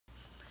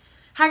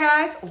Hi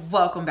guys,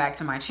 welcome back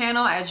to my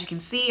channel. As you can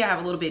see, I have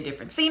a little bit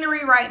different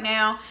scenery right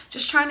now.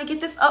 Just trying to get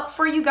this up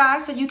for you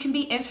guys so you can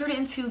be entered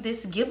into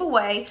this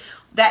giveaway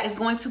that is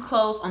going to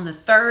close on the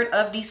 3rd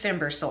of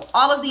December. So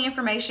all of the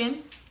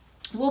information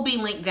will be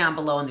linked down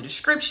below in the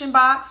description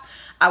box.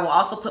 I will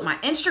also put my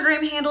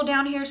Instagram handle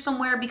down here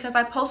somewhere because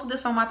I posted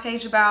this on my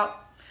page about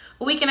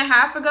a week and a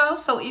half ago.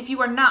 So if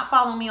you are not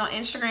following me on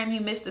Instagram,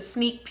 you missed the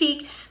sneak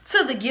peek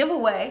to the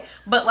giveaway.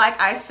 But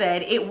like I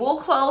said, it will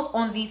close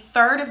on the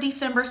 3rd of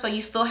December, so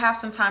you still have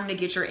some time to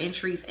get your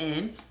entries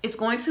in. It's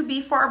going to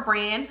be for a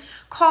brand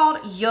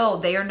called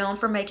Jord. They are known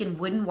for making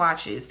wooden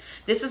watches.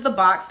 This is the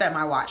box that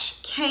my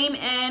watch came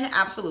in.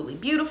 Absolutely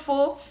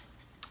beautiful.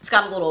 It's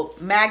got a little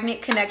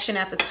magnet connection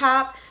at the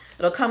top.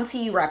 It'll come to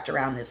you wrapped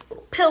around this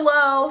little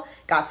pillow.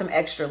 Got some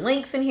extra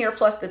links in here,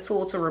 plus the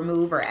tool to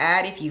remove or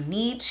add if you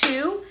need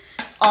to.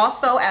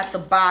 Also at the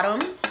bottom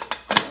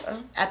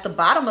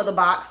of the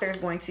box, there's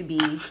going to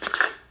be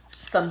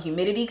some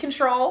humidity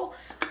control.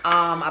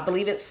 I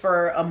believe it's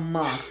for a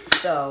month.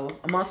 So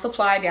a month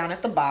supply down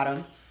at the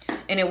bottom.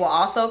 And it will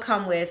also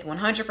come with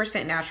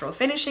 100% natural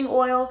finishing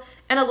oil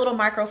and a little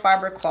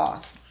microfiber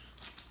cloth.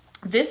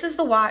 This is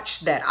the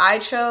watch that I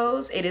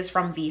chose. It is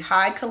from the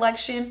Hide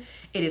collection.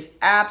 It is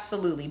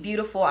absolutely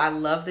beautiful. I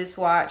love this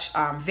watch.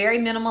 Very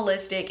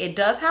minimalistic. It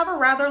does have a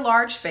rather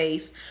large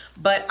face,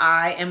 but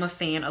I am a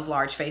fan of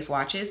large face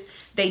watches.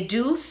 They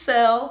do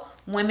sell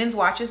women's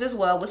watches as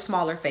well with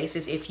smaller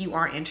faces if you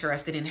aren't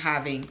interested in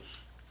having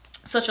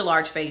such a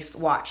large face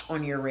watch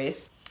on your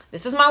wrist.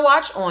 This is my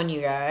watch on,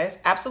 you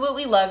guys.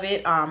 Absolutely love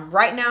it.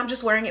 Right now I'm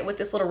just wearing it with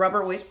this little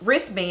rubber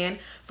wristband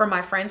from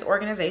my friend's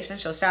organization.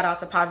 So shout out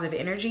to Positive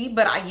Energy.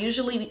 But I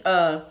usually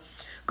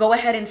go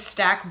ahead and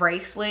stack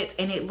bracelets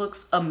and it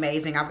looks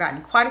amazing. I've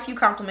gotten quite a few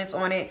compliments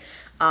on it.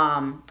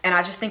 And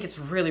I just think it's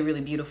really,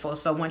 really beautiful.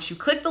 So once you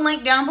click the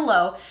link down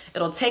below,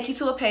 it'll take you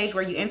to a page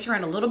where you enter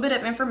in a little bit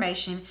of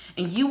information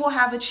and you will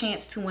have a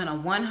chance to win a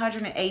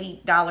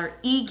 $180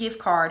 e-gift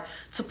card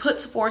to put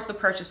towards the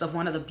purchase of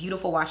one of the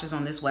beautiful watches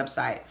on this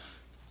website.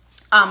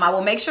 I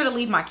will make sure to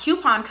leave my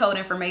coupon code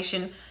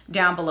information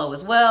down below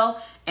as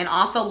well, and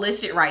also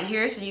list it right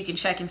here so you can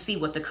check and see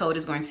what the code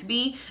is going to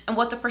be and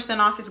what the %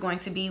 off is going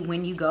to be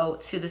when you go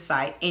to the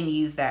site and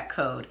use that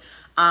code.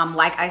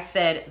 Like I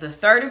said, the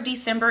 3rd of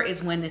December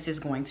is when this is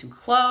going to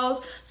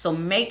close. So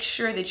make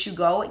sure that you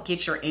go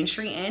get your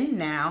entry in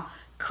now.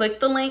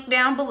 Click the link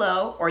down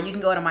below, or you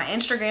can go to my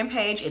Instagram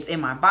page. It's in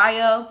my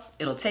bio.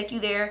 It'll take you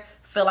there.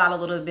 Fill out a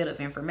little bit of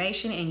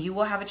information and you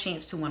will have a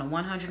chance to win a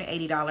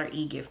 $180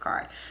 e-gift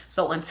card.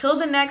 So until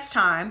the next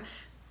time,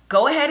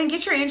 go ahead and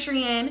get your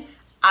entry in.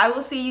 I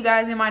will see you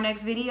guys in my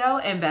next video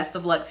and best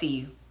of luck to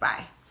you.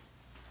 Bye.